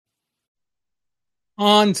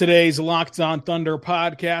On today's Locked On Thunder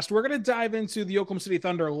podcast, we're going to dive into the Oklahoma City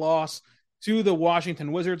Thunder loss to the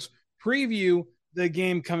Washington Wizards, preview the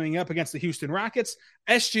game coming up against the Houston Rockets.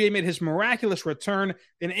 SGA made his miraculous return,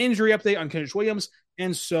 an injury update on Kenrich Williams,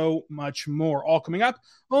 and so much more. All coming up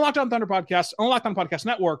on the Locked On Thunder podcast, on the Locked On Podcast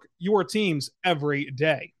Network, your teams every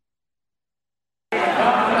day. You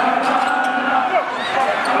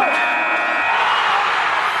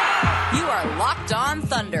are Locked On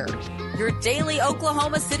Thunder, your daily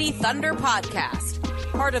Oklahoma City Thunder podcast.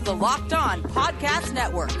 Part of the Locked On Podcast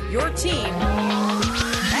Network, your team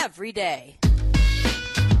every day.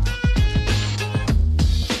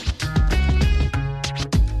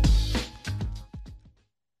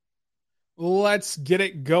 Let's get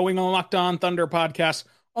it going on Locked On Thunder podcast,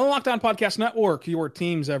 on the Locked On Podcast Network, your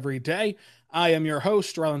teams every day. I am your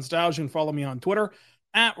host, Rylan Stiles. You can follow me on Twitter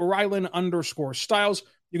at Rylan_Stiles.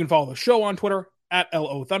 You can follow the show on Twitter at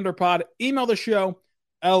LO Thunderpod. Email the show,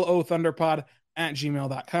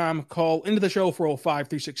 lothunderpod@gmail.com. Call into the show,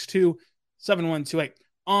 405-362-7128.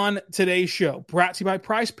 On today's show, brought to you by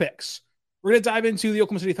Prize Picks, we're going to dive into the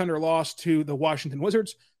Oklahoma City Thunder loss to the Washington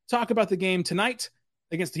Wizards, talk about the game tonight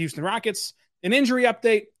against the Houston Rockets, an injury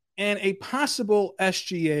update, and a possible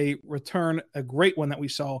SGA return, a great one that we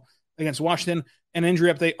saw against Washington, an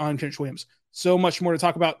injury update on Kenrich Williams. So much more to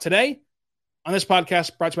talk about today on this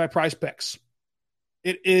podcast brought to you by Prize Picks.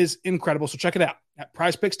 It is incredible, so check it out at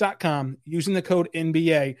prizepicks.com using the code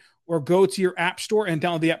NBA, or go to your app store and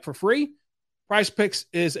download the app for free. Prize Picks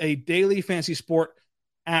is a daily fantasy sport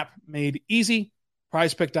app made easy.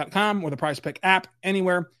 Prizepicks.com or the Prize Pick app,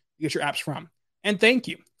 anywhere you get your apps from. And thank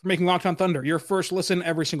you for making Locked On Thunder your first listen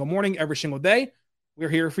every single morning, every single day. We're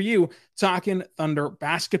here for you talking Thunder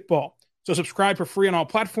basketball. So subscribe for free on all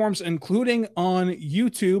platforms, including on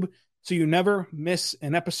YouTube, so you never miss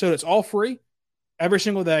an episode. It's all free every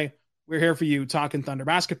single day. We're here for you talking Thunder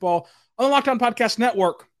basketball on the Locked On Podcast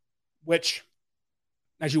Network, which,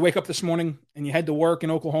 as you wake up this morning and you head to work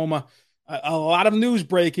in Oklahoma, a lot of news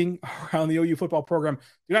breaking around the OU football program.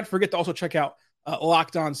 Do not forget to also check out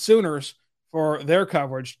Locked On Sooners for their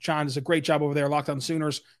coverage. John does a great job over there, Locked On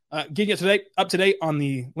Sooners, getting you up to date on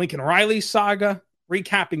the Lincoln Riley saga,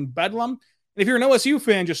 recapping Bedlam. And if you're an OSU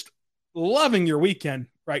fan, just loving your weekend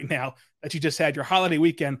right now that you just had, your holiday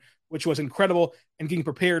weekend, which was incredible, and getting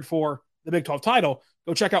prepared for the Big 12 title,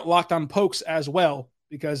 go check out Locked On Pokes as well,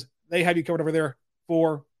 because they have you covered over there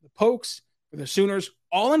for the Pokes, for the Sooners,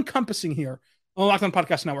 all encompassing here on the Locked On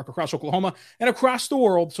Podcast Network across Oklahoma and across the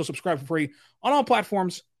world. So subscribe for free on all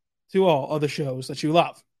platforms to all other shows that you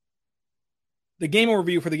love. The game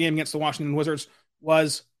overview for the game against the Washington Wizards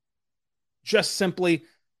was just simply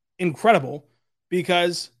incredible,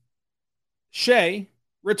 because Shai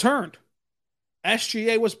returned.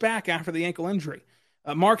 SGA was back after the ankle injury.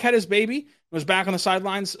 Mark had his baby, was back on the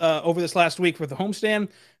sidelines over this last week for the homestand.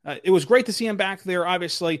 It was great to see him back there.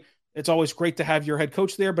 Obviously, it's always great to have your head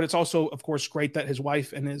coach there, but it's also, of course, great that his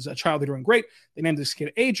wife and his child are doing great. They named this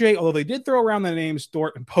kid AJ, although they did throw around the names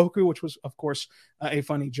Dort and Poku, which was, of course, a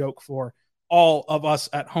funny joke for all of us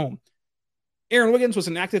at home. Aaron Wiggins was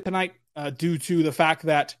inactive tonight due to the fact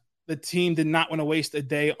that the team did not want to waste a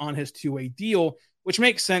day on his two-way deal, which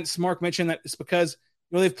makes sense. Mark mentioned that it's because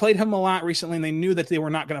they've played him a lot recently, and they knew that they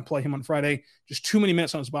were not going to play him on Friday. Just too many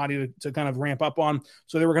minutes on his body to kind of ramp up on.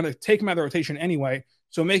 So they were going to take him out of the rotation anyway.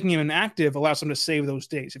 So making him inactive allows them to save those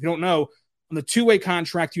days. If you don't know, on the two-way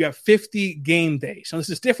contract, you have 50 game days. So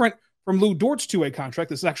this is different from Lou Dort's two-way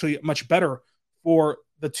contract. This is actually much better for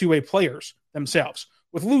the two-way players themselves.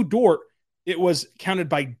 With Lou Dort, it was counted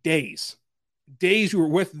by days. Days you were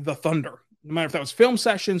with the Thunder. No matter if that was film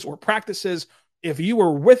sessions or practices, if you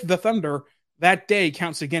were with the Thunder, that day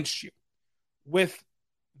counts against you. With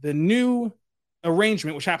the new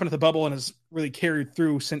arrangement, which happened at the bubble and has really carried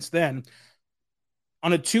through since then,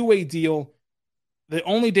 on a two-way deal, the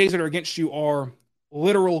only days that are against you are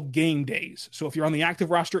literal game days. So if you're on the active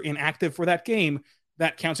roster and active for that game,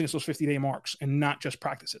 that counts against those 50-day marks and not just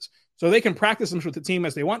practices. So they can practice them with the team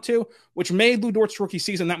as they want to, which made Lou Dort's rookie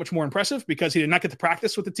season that much more impressive, because he did not get to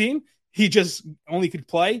practice with the team. He just only could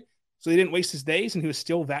play. So he didn't waste his days, and he was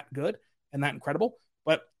still that good and that incredible.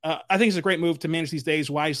 But I think it's a great move to manage these days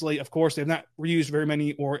wisely. Of course, they've not reused very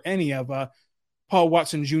many or any of Paul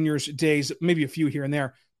Watson Jr.'s days, maybe a few here and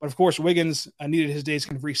there. But of course, Wiggins needed his days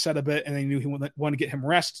kind of reset a bit, and they knew he wanted to get him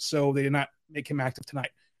rest, so they did not make him active tonight.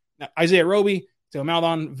 Now, Isaiah Roby, Theo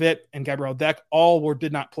Maldon, Vit, and Gabriel Deck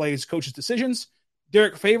did not play as coach's decisions.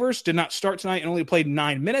 Derek Favors did not start tonight and only played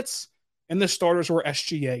 9 minutes. And the starters were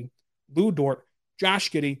SGA, Lou Dort,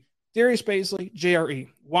 Josh Giddey, Darius Baisley, JRE.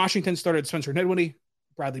 Washington started Spencer Dinwiddie,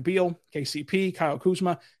 Bradley Beal, KCP, Kyle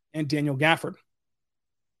Kuzma, and Daniel Gafford.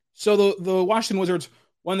 So the Washington Wizards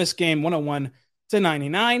won this game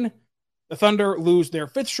 101-99. The Thunder lose their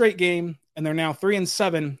fifth straight game, and they're now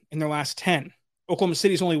 3-7 in their last 10. Oklahoma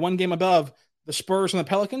City is only one game above the Spurs and the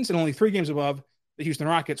Pelicans, and only 3 games above the Houston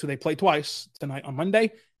Rockets, who they play twice, tonight on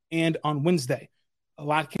Monday and on Wednesday. A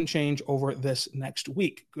lot can change over this next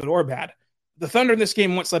week, good or bad. The Thunder in this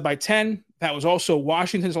game once led by 10. That was also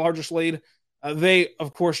Washington's largest lead. They,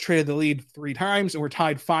 of course, traded the lead 3 times and were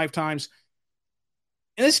tied 5 times.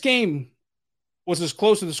 And this game was as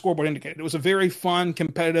close as the scoreboard indicated. It was a very fun,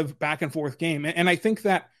 competitive, back-and-forth game. And I think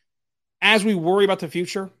that as we worry about the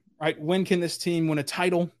future, right, when can this team win a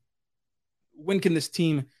title? When can this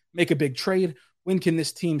team make a big trade? When can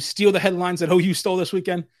this team steal the headlines that OU stole this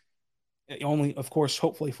weekend? Only, of course,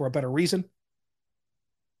 hopefully for a better reason.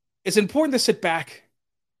 It's important to sit back,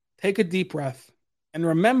 take a deep breath, and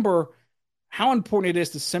remember how important it is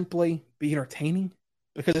to simply be entertaining,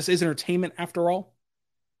 because this is entertainment after all.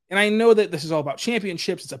 And I know that this is all about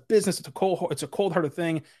championships. It's a business. It's a cold-hearted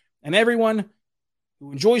thing. And everyone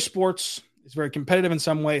who enjoys sports is very competitive in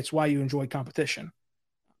some way. It's why you enjoy competition.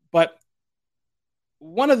 But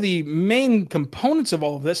one of the main components of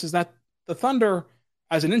all of this is that the Thunder,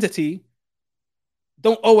 as an entity,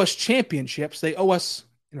 don't owe us championships. They owe us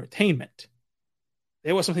entertainment.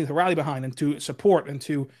 They owe us something to rally behind and to support and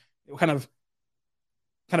to kind of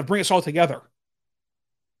bring us all together.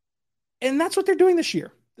 And that's what they're doing this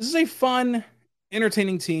year. This is a fun,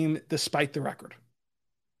 entertaining team despite the record.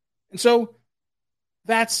 And so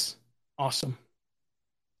that's awesome.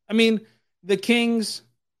 I mean, the Kings,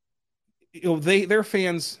 their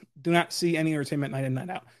fans do not see any entertainment night in, night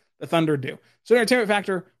out. The Thunder do. So entertainment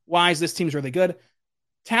factor-wise, this team's really good.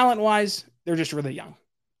 Talent-wise, they're just really young.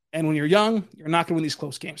 And when you're young, you're not going to win these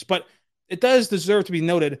close games. But it does deserve to be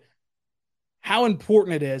noted how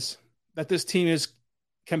important it is that this team is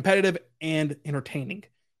competitive and entertaining,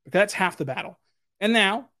 because that's half the battle. And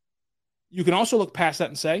now you can also look past that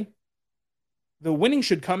and say the winning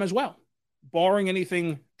should come as well. Barring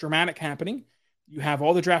anything dramatic happening, you have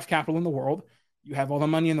all the draft capital in the world. You have all the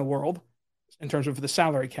money in the world in terms of the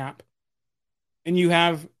salary cap. And you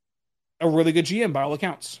have a really good GM by all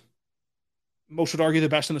accounts. Most would argue the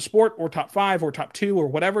best in the sport, or top 5 or top 2 or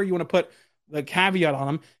whatever you want to put the caveat on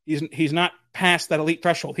him. He's not past that elite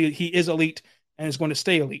threshold. He is elite and is going to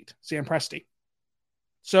stay elite. Sam Presti.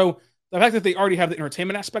 So the fact that they already have the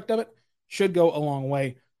entertainment aspect of it should go a long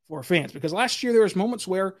way for fans, because last year there was moments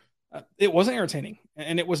where it wasn't entertaining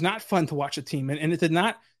and it was not fun to watch a team, and it did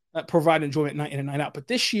not provide enjoyment night in and night out. But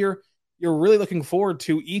this year, you're really looking forward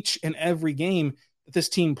to each and every game that this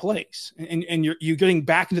team plays, and you're getting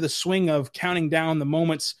back into the swing of counting down the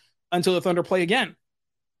moments until the Thunder play again.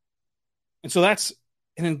 And so that's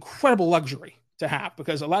an incredible luxury to have,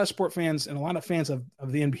 because a lot of sport fans and a lot of fans of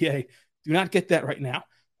the NBA do not get that right now.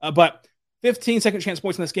 But 15 second chance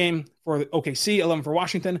points in this game for OKC, 11 for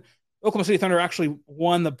Washington. Oklahoma City Thunder actually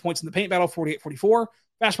won the points in the paint battle, 48-44.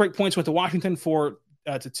 Fast break points went to Washington 4-2.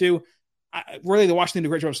 Really, the Washington did a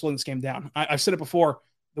great job of slowing this game down. I've said it before.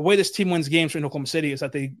 The way this team wins games in Oklahoma City is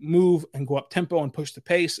that they move and go up tempo and push the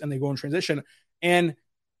pace, and they go in transition. And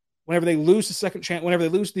whenever they lose the second chance, whenever they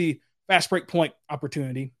lose the fast break point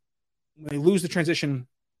opportunity, when they lose the transition,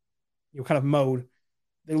 kind of mode,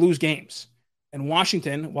 they lose games. And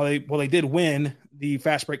Washington, while they did win the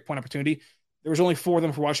fast break point opportunity, there was only 4 of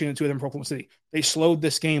them for Washington and 2 of them for Oklahoma City. They slowed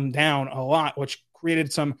this game down a lot, which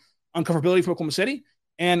created some uncomfortability for Oklahoma City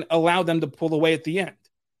and allowed them to pull away at the end.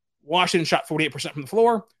 Washington shot 48% from the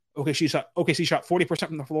floor. OKC shot 40%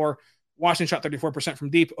 from the floor. Washington shot 34%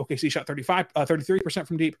 from deep. OKC shot 33%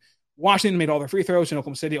 from deep. Washington made all their free throws, and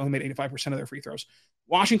Oklahoma City only made 85% of their free throws.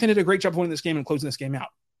 Washington did a great job of winning this game and closing this game out.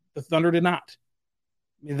 The Thunder did not.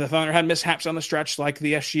 The Thunder had mishaps on the stretch, like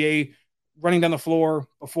the SGA running down the floor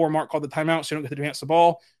before Mark called the timeout, so you don't get to advance the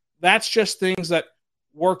ball. That's just things that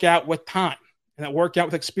work out with time, and that work out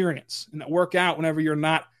with experience, and that work out whenever you're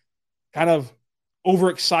not kind of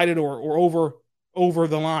overexcited or over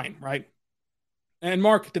the line, right? And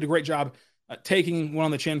Mark did a great job taking one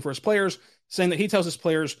on the chin for his players, saying that he tells his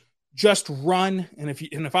players, just run, and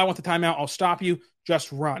if I want the timeout, I'll stop you,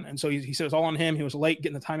 just run. And so he said it was all on him. He was late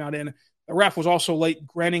getting the timeout in. The ref was also late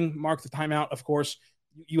granting Mark the timeout. Of course,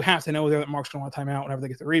 you have to know there that Mark's going to want a timeout whenever they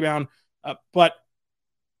get the rebound. But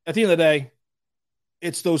at the end of the day,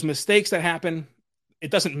 it's those mistakes that happen.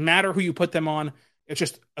 It doesn't matter who you put them on. It's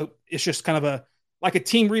just kind of like a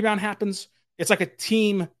team rebound happens. It's like a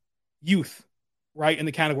team youth, right, in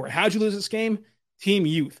the category. How'd you lose this game? Team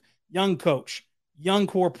youth, young coach, young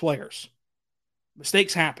core players.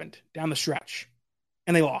 Mistakes happened down the stretch,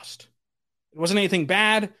 and they lost. It wasn't anything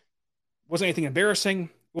bad. It wasn't anything embarrassing. It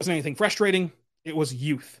wasn't anything frustrating. It was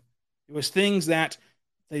youth. It was things that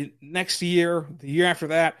the next year, the year after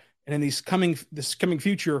that, and in this coming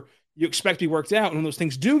future, you expect to be worked out. And when those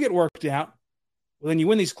things do get worked out, well, then you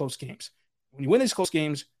win these close games. When you win these close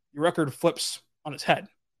games, your record flips on its head,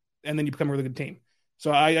 and then you become a really good team.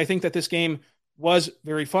 So I think that this game was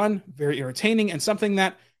very fun, very entertaining, and something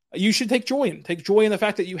that you should take joy in. Take joy in the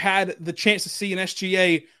fact that you had the chance to see an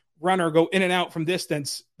SGA runner go in and out from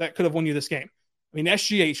distance that could have won you this game. I mean,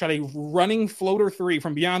 SGA shot a running floater three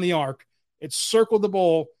from beyond the arc. It circled the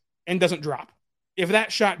bowl and doesn't drop. If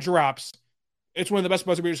that shot drops, it's one of the best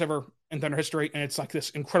buzzer beaters ever in Thunder history, and it's like this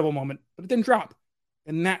incredible moment, but it didn't drop.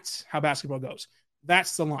 And that's how basketball goes.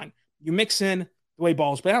 That's the line. You mix in the way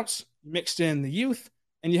balls bounce, you mixed in the youth,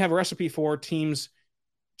 and you have a recipe for teams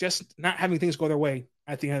just not having things go their way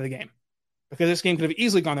at the end of the game. Because this game could have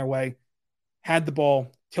easily gone their way had the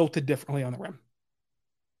ball tilted differently on the rim.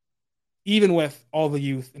 Even with all the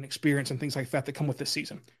youth and experience and things like that come with this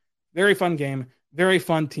season. Very fun game, very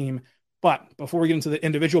fun team. But before we get into the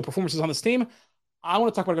individual performances on this team, I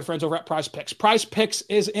want to talk about our good friends over at Prize Picks. Prize Picks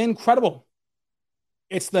is incredible.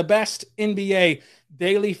 It's the best NBA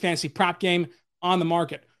daily fantasy prop game on the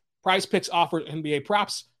market. Prize Picks offers NBA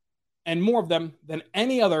props and more of them than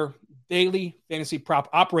any other daily fantasy prop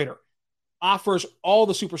operator. Offers all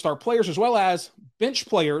the superstar players as well as bench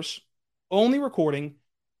players only recording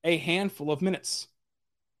a handful of minutes.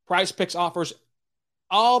 Prize Picks offers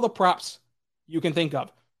all the props you can think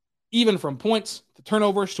of, even from points to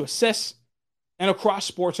turnovers to assists and across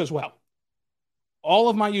sports as well. All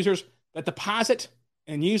of my users that deposit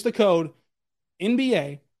and use the code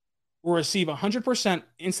NBA will receive 100%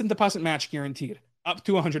 instant deposit match guaranteed, up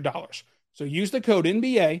to $100. So use the code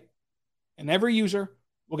NBA, and every user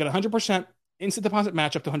will get 100% instant deposit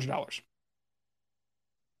match up to $100.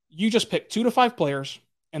 You just pick 2 to 5 players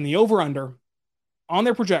and the over-under on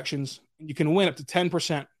their projections, and you can win up to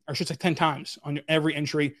 10%, or I should say 10 times on every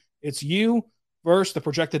entry. It's you versus the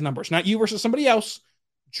projected numbers. Not you versus somebody else,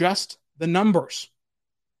 just the numbers.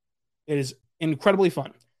 It is incredibly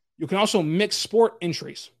fun. You can also mix sport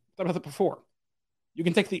entries. Thought about that before. You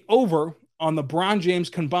can take the over on LeBron James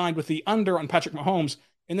combined with the under on Patrick Mahomes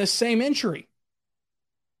in the same entry.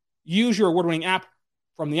 Use your award-winning app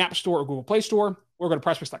from the App Store or Google Play Store, or go to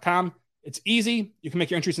PrizePicks.com. It's easy. You can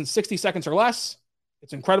make your entries in 60 seconds or less.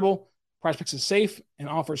 It's incredible. PrizePicks is safe and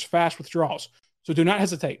offers fast withdrawals. So do not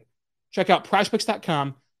hesitate. Check out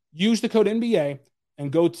PrizePicks.com, use the code NBA,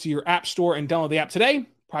 and go to your App Store and download the app today.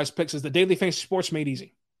 PrizePicks is the daily fantasy sports made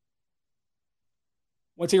easy.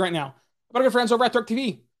 What's here right now? About our good friends over at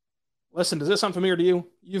DirecTV. Listen, does this sound familiar to you?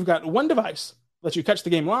 You've got one device that lets you catch the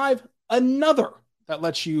game live, another that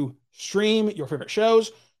lets you stream your favorite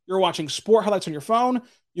shows. You're watching sport highlights on your phone.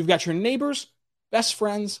 You've got your neighbors, best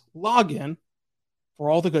friends, login for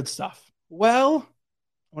all the good stuff. Well,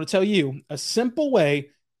 I want to tell you a simple way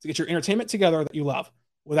to get your entertainment together that you love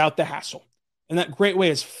without the hassle. And that great way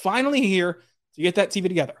is finally here to get that TV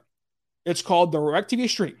together. It's called the DirecTV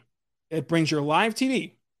Stream. It brings your live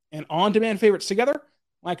TV and on-demand favorites together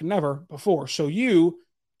like never before, so you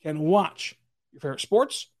can watch your favorite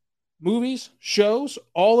sports, movies, shows,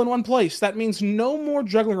 all in one place. That means no more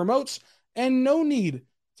juggling remotes and no need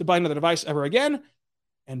to buy another device ever again.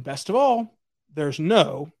 And best of all, there's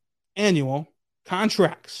no annual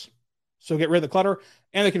contracts. So get rid of the clutter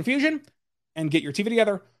and the confusion and get your TV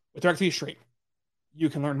together with DirecTV Stream. You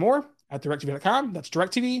can learn more at directv.com. That's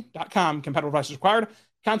directv.com. Compatible devices required.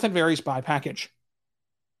 Content varies by package.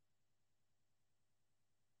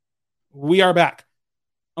 We are back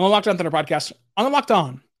on the Locked On Thunder podcast on the Locked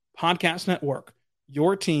On Podcast Network.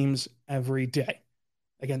 Your teams every day.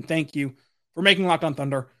 Again, thank you for making Locked On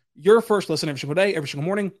Thunder your first listen every single day, every single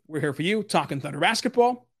morning. We're here for you, talking Thunder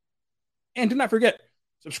basketball. And do not forget,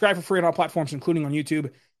 subscribe for free on all platforms, including on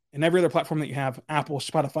YouTube and every other platform that you have, Apple,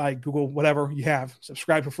 Spotify, Google, whatever you have.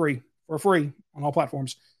 Subscribe for free on all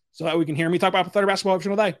platforms so that we can hear me talk about Thunder basketball every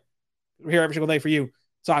single day. We're here every single day for you,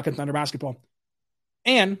 talking Thunder basketball.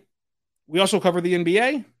 And we also cover the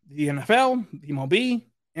NBA, the NFL, the MLB,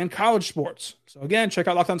 and college sports. So again, check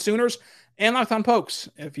out Locked On Sooners and Locked On Pokes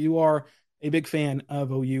if you are a big fan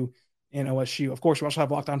of OU and OSU. Of course, we also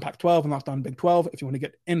have Locked On Pac-12 and Locked On Big 12 if you want to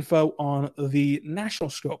get info on the national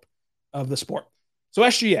scope of the sport. So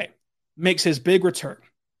SGA makes his big return,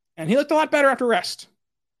 and he looked a lot better after rest.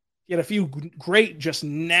 He had a few great, just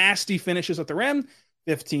nasty finishes at the rim,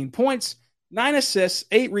 15 points, 9 assists,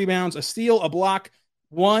 8 rebounds, a steal, a block,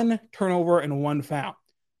 1 turnover, and 1 foul.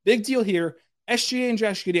 Big deal here. SGA and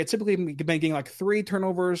Josh Giddey had typically been getting like 3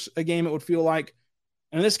 turnovers a game, it would feel like.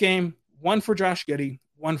 And in this game, 1 for Josh Giddey,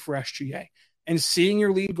 1 for SGA. And seeing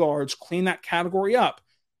your lead guards clean that category up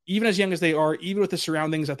even as young as they are, even with the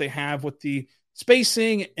surroundings that they have with the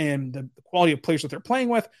spacing and the quality of players that they're playing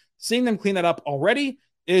with, seeing them clean that up already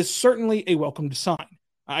is certainly a welcome sign.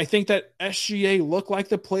 I think that SGA looked like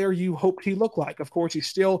the player you hoped he looked like. Of course, he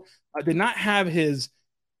still did not have his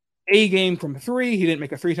A game from 3. He didn't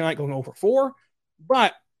make a 3 tonight going over 4,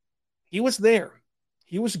 but he was there.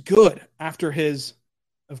 He was good after his,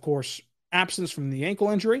 of course, absence from the ankle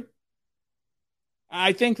injury.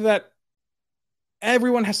 I think that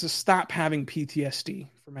everyone has to stop having PTSD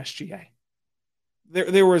from SGA.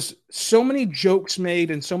 There was so many jokes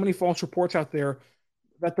made and so many false reports out there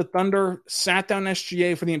that the Thunder sat down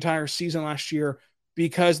SGA for the entire season last year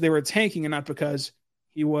because they were tanking and not because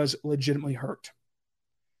he was legitimately hurt.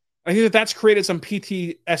 I think that that's created some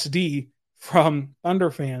PTSD from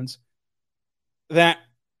Thunder fans that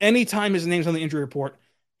anytime his name's on the injury report,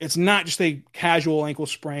 it's not just a casual ankle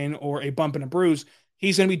sprain or a bump and a bruise.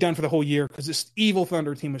 He's going to be done for the whole year because this evil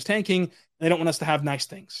Thunder team was tanking and they don't want us to have nice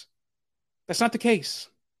things. That's not the case.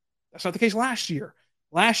 That's not the case last year.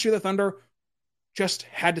 Last year, the Thunder just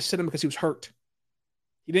had to sit him because he was hurt.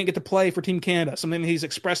 He didn't get to play for Team Canada, something that he's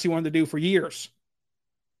expressed he wanted to do for years.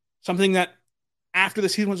 Something that after the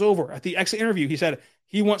season was over, at the exit interview, he said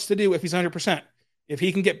he wants to do if he's 100%. If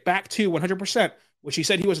he can get back to 100%, which he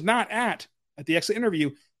said he was not at the exit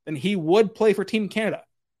interview, then he would play for Team Canada.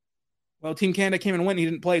 Well, Team Canada came and went and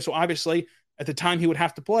he didn't play, so obviously at the time he would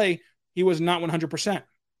have to play, he was not 100%.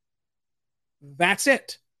 That's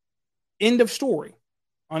it. End of story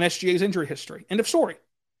on SGA's injury history. End of story.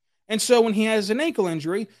 And so when he has an ankle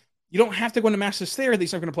injury, you don't have to go into mass hysteria that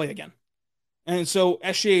he's not going to play again. And so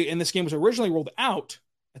SGA in this game was originally ruled out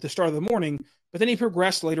at the start of the morning, but then he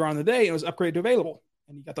progressed later on in the day and was upgraded to available.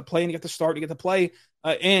 And he got to play and he got to start, he got to play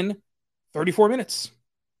in 34 minutes.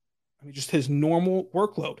 I mean, just his normal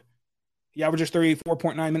workload. He averages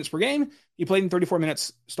 34.9 minutes per game. He played in 34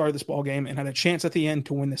 minutes, started this ball game, and had a chance at the end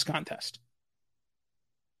to win this contest.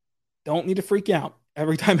 Don't need to freak out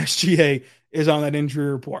every time SGA is on that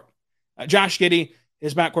injury report. Josh Giddey,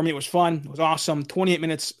 his backcourt meet was fun. It was awesome. 28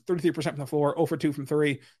 minutes, 33% from the floor, 0 for 2 from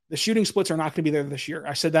 3. The shooting splits are not going to be there this year.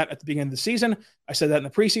 I said that at the beginning of the season. I said that in the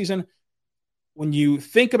preseason. When you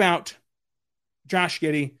think about Josh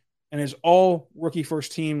Giddey and his all rookie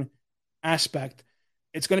first team aspect,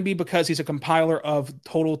 it's going to be because he's a compiler of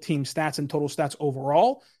total team stats and total stats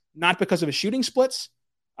overall, not because of his shooting splits.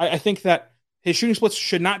 I think that his shooting splits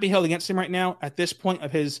should not be held against him right now at this point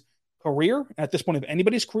of his career, at this point of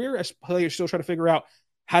anybody's career, as players still try to figure out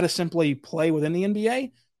how to simply play within the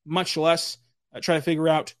NBA, much less try to figure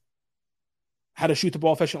out how to shoot the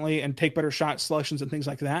ball efficiently and take better shot selections and things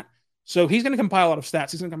like that. So he's going to compile a lot of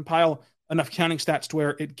stats. He's going to compile enough counting stats to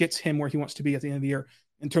where it gets him where he wants to be at the end of the year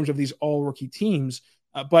in terms of these all-rookie teams.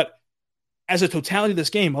 But as a totality of this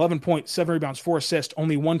game, 11 points, 7 rebounds, 4 assists,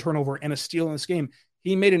 only 1 turnover, and a steal in this game.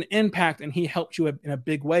 He made an impact, and he helped you in a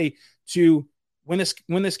big way to win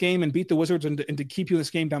this game and beat the Wizards and to keep you in this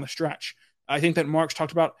game down the stretch. I think that Mark's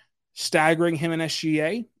talked about staggering him and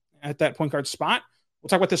SGA at that point guard spot. We'll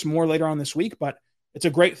talk about this more later on this week, but it's a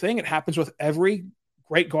great thing. It happens with every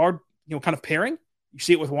great guard, kind of pairing. You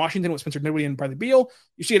see it with Washington, with Spencer Dinwiddie and Bradley Beal.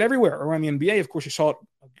 You see it everywhere around the NBA. Of course, you saw it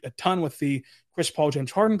a ton with the Chris Paul,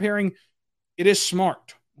 James Harden pairing. It is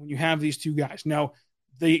smart when you have these two guys. Now,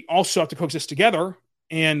 they also have to coexist together,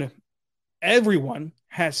 and everyone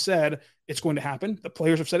has said it's going to happen. The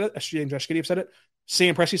players have said it. SGA and Josh Giddey have said it.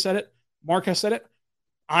 Sam Presti said it. Mark has said it.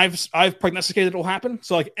 I've prognosticated it will happen.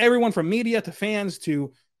 So like everyone from media to fans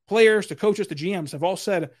to players to coaches to GMs have all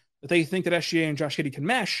said that they think that SGA and Josh Giddey can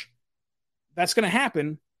mesh. That's going to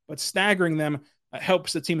happen, but staggering them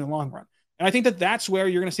helps the team in the long run. And I think that that's where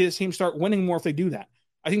you're going to see this team start winning more if they do that.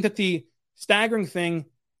 I think that the staggering thing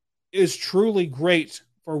is truly great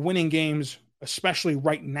for winning games, especially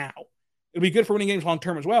right now. It'll be good for winning games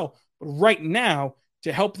long-term as well, but right now,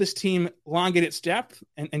 to help this team elongate its depth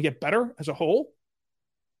and get better as a whole,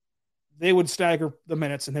 they would stagger the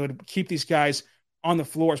minutes and they would keep these guys on the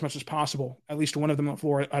floor as much as possible, at least one of them on the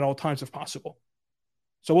floor at all times if possible.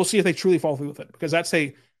 So we'll see if they truly follow through with it, because that's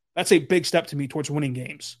a big step to me towards winning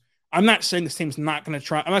games. I'm not saying this team's not going to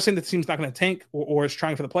try. I'm not saying the team's not going to tank or is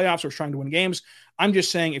trying for the playoffs or is trying to win games. I'm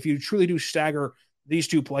just saying if you truly do stagger these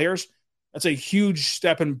two players, that's a huge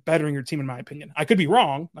step in bettering your team, in my opinion. I could be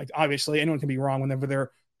wrong. Like, obviously, anyone can be wrong whenever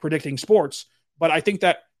they're predicting sports. But I think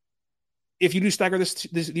that if you do stagger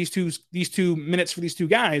these two minutes for these two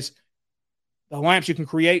guys, the lineups you can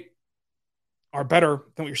create are better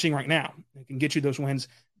than what you're seeing right now. It can get you those wins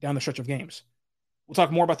down the stretch of games. We'll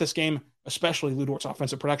talk more about this game, especially Lou Dort's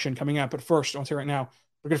offensive production coming up. But first, I want to say right now,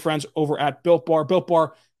 we're good friends over at Built Bar. Built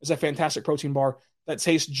Bar is a fantastic protein bar that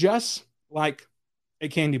tastes just like a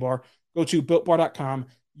candy bar. Go to BuiltBar.com,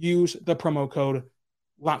 use the promo code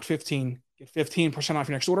LOCKED15, get 15% off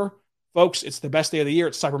your next order. Folks, it's the best day of the year.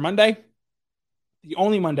 It's Cyber Monday, the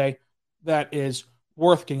only Monday that is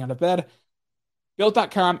worth getting out of bed.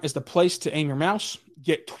 Built.com is the place to aim your mouse.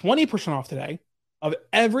 Get 20% off today of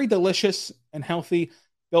every delicious and healthy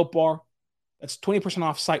Built Bar. That's 20%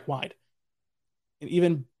 off site-wide. An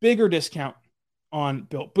even bigger discount on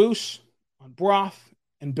Built Boost, on Broth,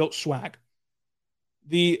 and Built Swag.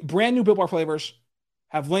 The brand new Built Bar flavors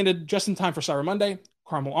have landed just in time for Cyber Monday,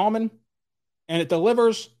 caramel almond, and it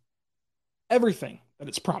delivers everything that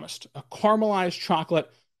it's promised. A caramelized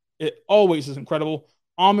chocolate. It always is incredible.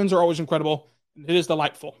 Almonds are always incredible. And it is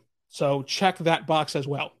delightful. So check that box as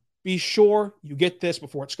well. Be sure you get this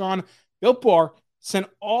before it's gone. Built Bar sent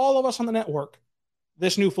all of us on the network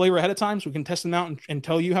this new flavor ahead of time so we can test them out and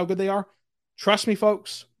tell you how good they are. Trust me,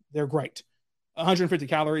 folks, they're great. 150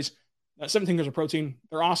 calories, 17 grams of protein.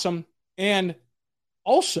 They're awesome. And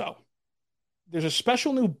also, there's a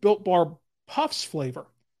special new Built Bar Puffs flavor.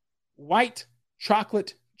 White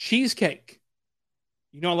chocolate cheesecake.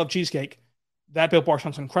 You know I love cheesecake. That Built Bar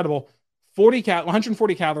sounds incredible.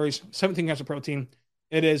 140 calories, 17 grams of protein.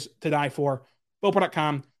 It is to die for.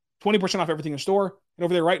 BuiltBar.com, 20% off everything in store. And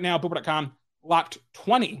over there right now, BuiltBar.com, locked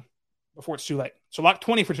 20 before it's too late. So locked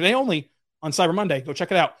 20 for today only on Cyber Monday. Go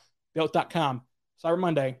check it out. Built.com, Cyber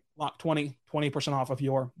Monday, locked 20% off of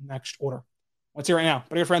your next order. Let's hear it right now.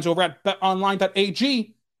 But your friends over at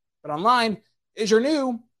betonline.ag. BetOnline is your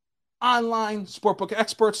new online sportbook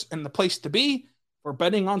experts and the place to be for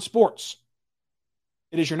betting on sports.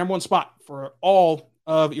 It is your number one spot for all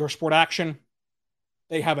of your sport action.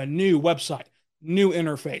 They have a new website, new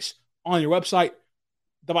interface on your website,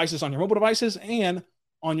 devices on your mobile devices, and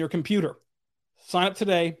on your computer. Sign up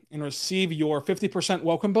today and receive your 50%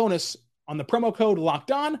 welcome bonus on the promo code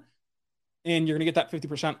Locked On, and you're going to get that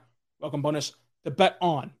 50% welcome bonus to bet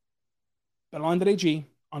on. BetOnline.ag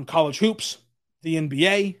on college hoops, the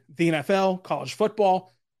NBA, the NFL, college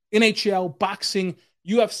football, NHL, boxing,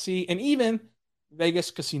 UFC, and even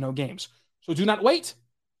Vegas casino games. So do not wait.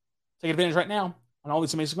 Take advantage right now on all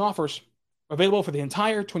these amazing offers available for the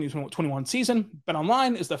entire 2021 season.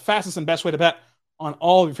 BetOnline is the fastest and best way to bet on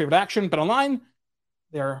all of your favorite action. BetOnline,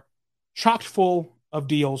 they're chocked full of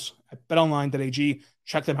deals at betonline.ag.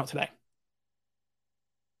 Check them out today.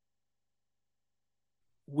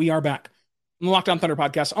 We are back on the Locked On Thunder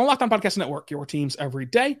podcast on Locked On Podcast Network, your teams every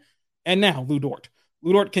day. And now, Lu Dort.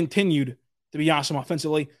 Lu Dort continued to be awesome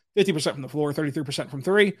offensively. 50% from the floor, 33% from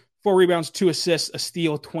three, 4 rebounds, 2 assists, a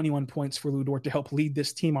steal, 21 points for Lu Dort to help lead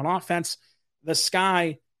this team on offense. The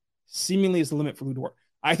sky seemingly is the limit for Lu Dort.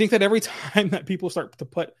 I think that every time that people start to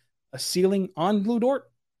put a ceiling on Lu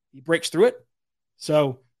Dort, he breaks through it.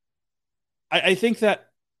 So I think that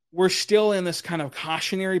we're still in this kind of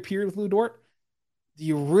cautionary period with Lu Dort. Do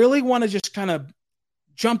you really want to just kind of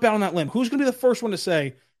jump out on that limb? Who's going to be the first one to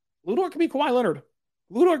say, Lu Dort can be Kawhi Leonard?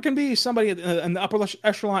 Lu Dort can be somebody in the upper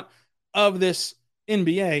echelon of this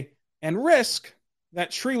NBA and risk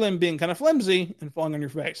that tree limb being kind of flimsy and falling on your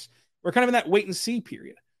face. We're kind of in that wait and see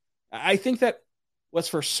period. I think that what's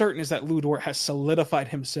for certain is that Lu Dort has solidified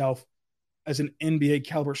himself as an NBA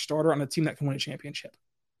caliber starter on a team that can win a championship.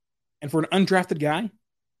 And for an undrafted guy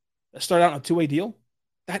that started out on a 2-way deal,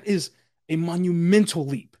 that is a monumental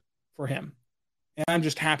leap for him. And I'm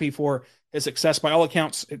just happy for his success. By all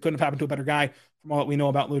accounts, it couldn't have happened to a better guy from all that we know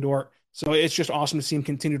about Lu Dort. So it's just awesome to see him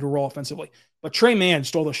continue to roll offensively. But Tre Mann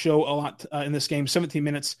stole the show a lot in this game, 17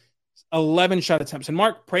 minutes, 11 shot attempts. And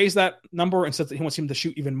Mark praised that number and said that he wants him to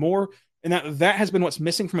shoot even more. And that has been what's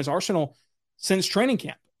missing from his arsenal since training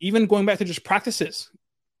camp, even going back to just practices.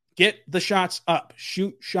 Get the shots up,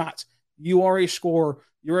 shoot shots. You are a scorer.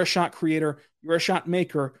 You're a shot creator. You're a shot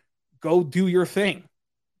maker. Go do your thing.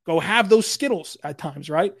 Go have those Skittles at times,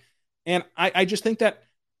 right? And I just think that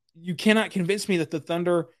you cannot convince me that the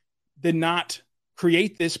Thunder did not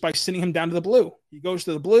create this by sending him down to the blue. He goes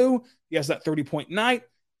to the blue. He has that 30-point night,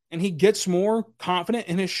 and he gets more confident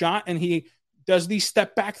in his shot, and he does these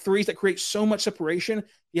step-back threes that create so much separation.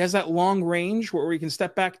 He has that long range where he can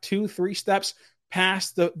step back 2-3 steps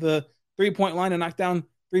past the three-point line and knock down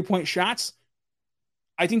three-point shots.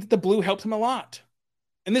 I think that the blue helped him a lot.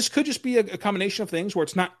 And this could just be a combination of things where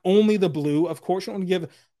it's not only the blue. Of course, you don't want to give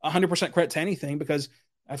 100% credit to anything because,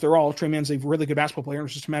 after all, Tre Mann's a really good basketball player. And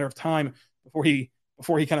it's just a matter of time before he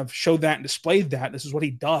kind of showed that and displayed that. This is what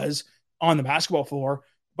he does on the basketball floor.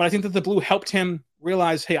 But I think that the blue helped him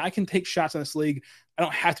realize, hey, I can take shots in this league. I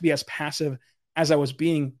don't have to be as passive as I was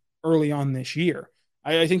being early on this year.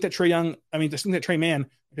 I think that Tre Mann,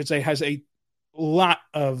 I should say, has a lot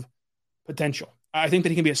of potential. I think that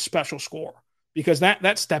he can be a special scorer. because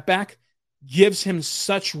that step back gives him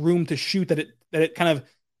such room to shoot that it kind of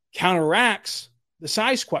counteracts the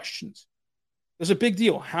size questions. There's a big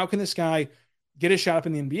deal. How can this guy get a shot up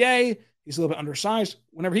in the NBA? He's a little bit undersized.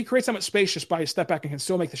 Whenever he creates that much space just by a step back and can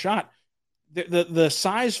still make the shot, the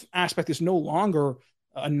size aspect is no longer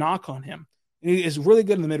a knock on him. And he is really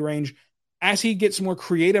good in the mid-range. As he gets more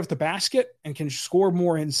creative at the basket and can score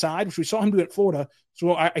more inside, which we saw him do at Florida.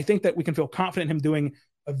 So I think that we can feel confident in him doing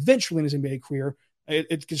eventually in his NBA career.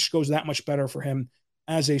 It just goes that much better for him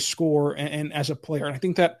as a scorer and as a player. And I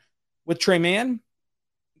think that with Tre Mann,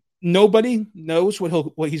 nobody knows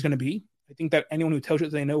what he's going to be. I think that anyone who tells you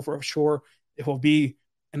that they know for sure if he'll be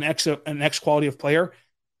an X quality of player,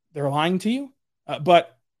 they're lying to you.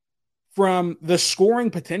 But from the scoring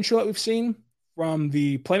potential that we've seen, from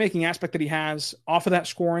the playmaking aspect that he has off of that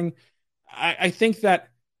scoring, I think that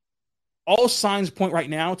all signs point right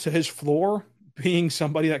now to his floor being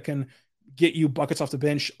somebody that can get you buckets off the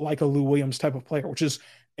bench like a Lou Williams type of player, which is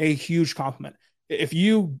a huge compliment. If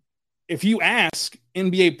you ask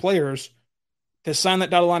NBA players to sign that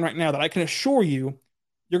dotted line right now, that I can assure you,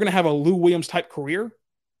 you're going to have a Lou Williams type career.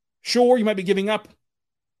 Sure, you might be giving up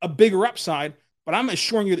a bigger upside, but I'm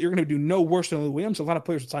assuring you that you're going to do no worse than Lou Williams. A lot of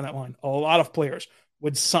players would sign that line. A lot of players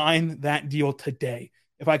would sign that deal today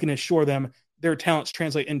if I can assure them their talents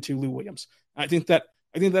translate into Lou Williams. I think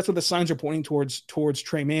that's what the signs are pointing towards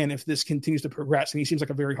Tre Mann if this continues to progress. And he seems like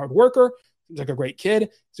a very hard worker, seems like a great kid.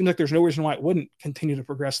 Seems like there's no reason why it wouldn't continue to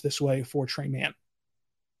progress this way for Tre Mann.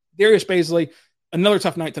 Darius Bazley, another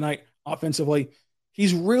tough night tonight offensively.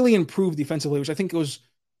 He's really improved defensively, which I think goes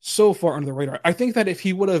so far under the radar. I think that if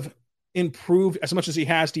he would have improved as much as he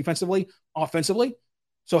has defensively, offensively,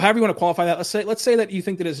 so however you want to qualify that, let's say that you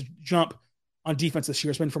think that his jump on defense this year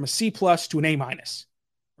has been from a C+ to an A-,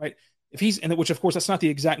 right? If he's, and which of course that's not the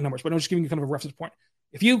exact numbers, but I'm just giving you kind of a reference point.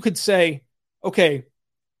 If you could say, okay,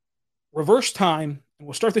 reverse time, and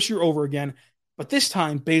we'll start this year over again, but this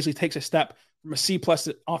time Bazley takes a step from a C+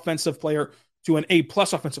 offensive player to an A+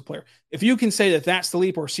 offensive player. If you can say that that's the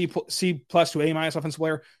leap, or C+ to A- offensive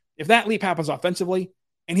player, if that leap happens offensively,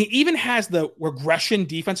 and he even has the regression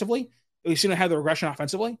defensively, you seem to have the regression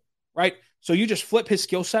offensively, right? So you just flip his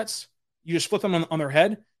skill sets, you just flip them on their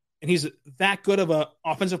head, and he's that good of an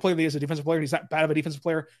offensive player that he is a defensive player, and he's that bad of a defensive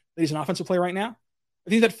player that he's an offensive player right now. I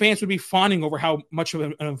think that fans would be fawning over how much of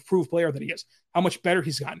an improved player that he is, how much better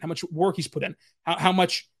he's gotten, how much work he's put in, how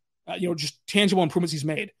much just tangible improvements he's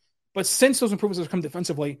made. But since those improvements have come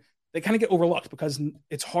defensively, they kind of get overlooked because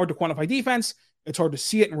it's hard to quantify defense. It's hard to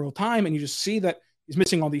see it in real time. And you just see that he's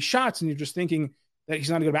missing all these shots and you're just thinking that he's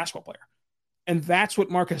not a good basketball player. And that's what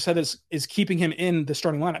Mark has said is keeping him in the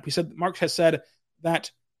starting lineup. He said, Mark has said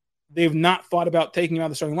that they've not thought about taking him out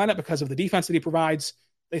of the starting lineup because of the defense that he provides.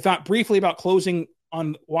 They thought briefly about closing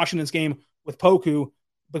on Washington's game with Poku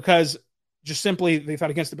because just simply they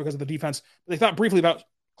thought against it because of the defense. But they thought briefly about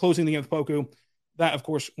closing the game with Poku. That, of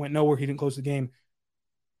course, went nowhere. He didn't close the game.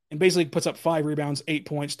 And basically puts up 5 rebounds, 8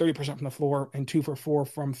 points, 30% from the floor, and 2 for 4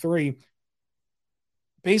 from 3.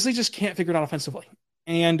 Basically just can't figure it out offensively.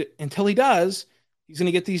 And until he does, he's going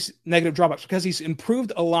to get these negative dropbacks because he's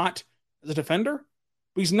improved a lot as a defender,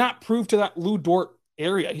 but he's not proved to that Lou Dort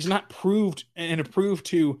area. He's not proved and improved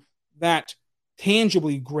to that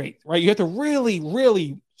tangibly great, right? You have to really,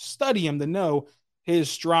 really study him to know his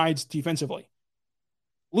strides defensively.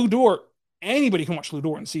 Lou Dort, anybody can watch Lou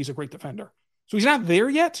Dort and see he's a great defender. So he's not there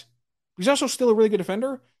yet. He's also still a really good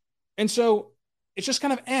defender. And so it's just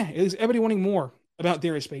kind of is everybody wanting more about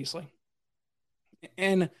Darius Bazley?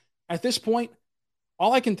 And at this point,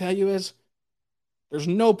 all I can tell you is there's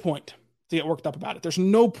no point to get worked up about it. There's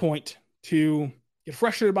no point to get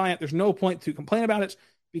frustrated by it. There's no point to complain about it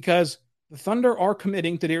because the Thunder are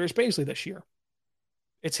committing to Darius Bazley this year.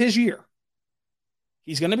 It's his year.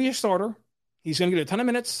 He's going to be a starter. He's going to get a ton of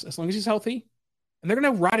minutes as long as he's healthy, and they're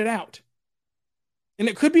going to ride it out. And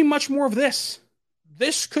it could be much more of this.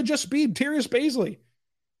 This could just be Darius Bazley,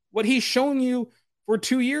 what he's shown you for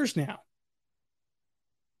 2 years now.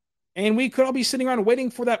 And we could all be sitting around waiting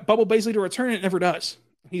for that Bubble Bazley to return, and it never does.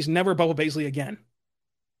 He's never Bubble Bazley again.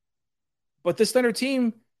 But this Thunder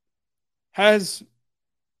team has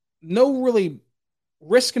no really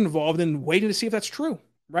risk involved in waiting to see if that's true,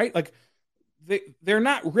 right? Like, they're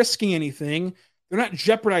not risking anything. They're not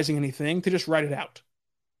jeopardizing anything to just ride it out.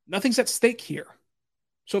 Nothing's at stake here.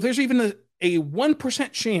 So if there's even a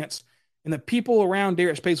 1% chance in the people around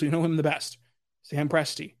Darius Bazley who know him the best, Sam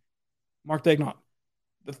Presti, Mark Daigneault,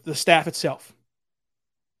 the staff itself,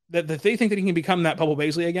 that they think that he can become that Bubble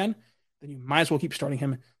Bazley again, then you might as well keep starting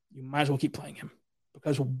him. You might as well keep playing him.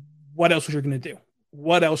 Because what else are you going to do?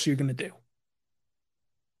 What else are you going to do?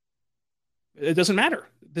 It doesn't matter.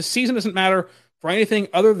 This season doesn't matter for anything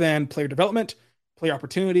other than player development, player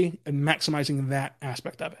opportunity, and maximizing that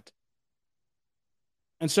aspect of it.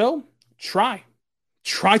 And so, try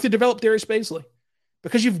to develop Darius Bazley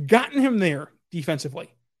because you've gotten him there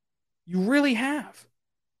defensively. You really have.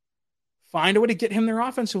 Find a way to get him there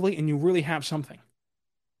offensively, and you really have something.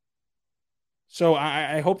 So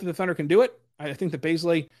I hope that the Thunder can do it. I think that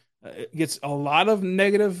Bazley gets a lot of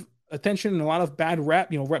negative attention and a lot of bad rep,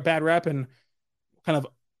 bad rep and kind of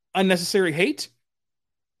unnecessary hate.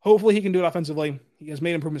 Hopefully he can do it offensively. He has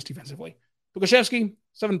made improvements defensively. Pokusevski,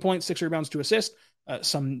 7 points, 6 rebounds, 2 assists.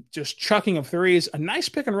 Some just chucking of threes. A nice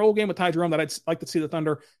pick and roll game with Ty Jerome that I'd like to see the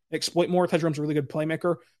Thunder exploit more. Ty Jerome's a really good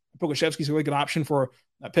playmaker. Pokusevski's a really good option for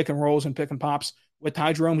pick and rolls and pick and pops. With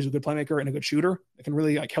Ty Jerome, who's a good playmaker and a good shooter that can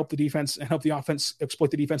really help the defense and help the offense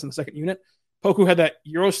exploit the defense in the second unit. Poku had that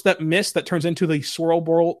Euro step miss that turns into the swirl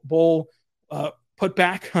bowl put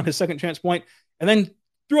back on his second chance point, and then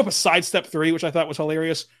threw up a sidestep three, which I thought was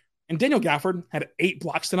hilarious. And Daniel Gafford had 8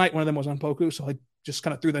 blocks tonight. One of them was on Poku, so I just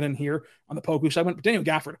kind of threw that in here on the Poku segment. But Daniel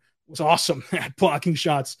Gafford was awesome at blocking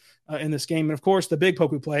shots in this game. And, of course, the big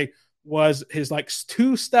Poku play was his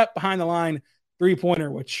 2-step behind the line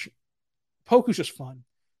three-pointer, which Poku's just fun.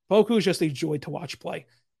 Poku is just a joy to watch play.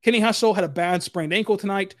 Kenny Hustle had a bad sprained ankle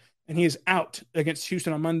tonight, and he is out against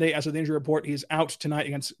Houston on Monday. As of the injury report, he is out tonight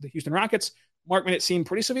against the Houston Rockets. Mark made it seem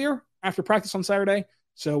pretty severe after practice on Saturday,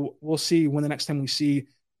 so we'll see when the next time we see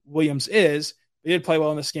Williams is. They did play well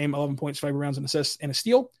in this game, 11 points, 5 rebounds, and assists, and a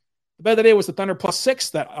steal. The bet of the day was the Thunder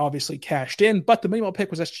 +6. That obviously cashed in, but the minimal pick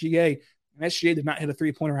was SGA, and SGA did not hit a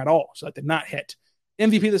three-pointer at all, so that did not hit.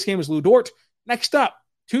 MVP of this game was Lou Dort. Next up,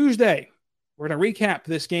 Tuesday, we're going to recap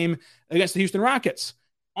this game against the Houston Rockets.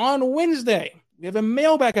 On Wednesday, we have a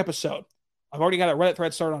mailbag episode. I've already got a Reddit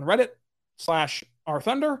thread started on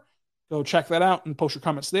Reddit/OurThunder. Go check that out and post your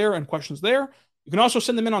comments there and questions there. You can also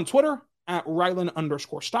send them in on Twitter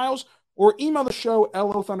 @Rylan_Styles or email the show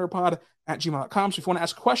lothunderpod@gmail.com. So if you want to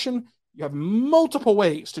ask a question, you have multiple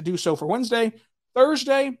ways to do so for Wednesday.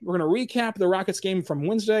 Thursday, we're going to recap the Rockets game from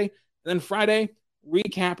Wednesday. And then Friday,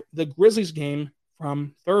 recap the Grizzlies game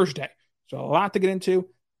from Thursday. So a lot to get into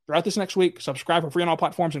throughout this next week. Subscribe for free on all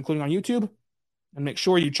platforms, including on YouTube. And make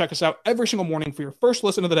sure you check us out every single morning for your first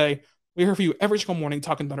listen of the day. We're here for you every single morning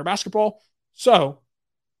talking Thunder basketball. So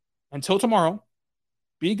until tomorrow,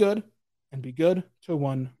 be good and be good to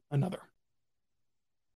one another.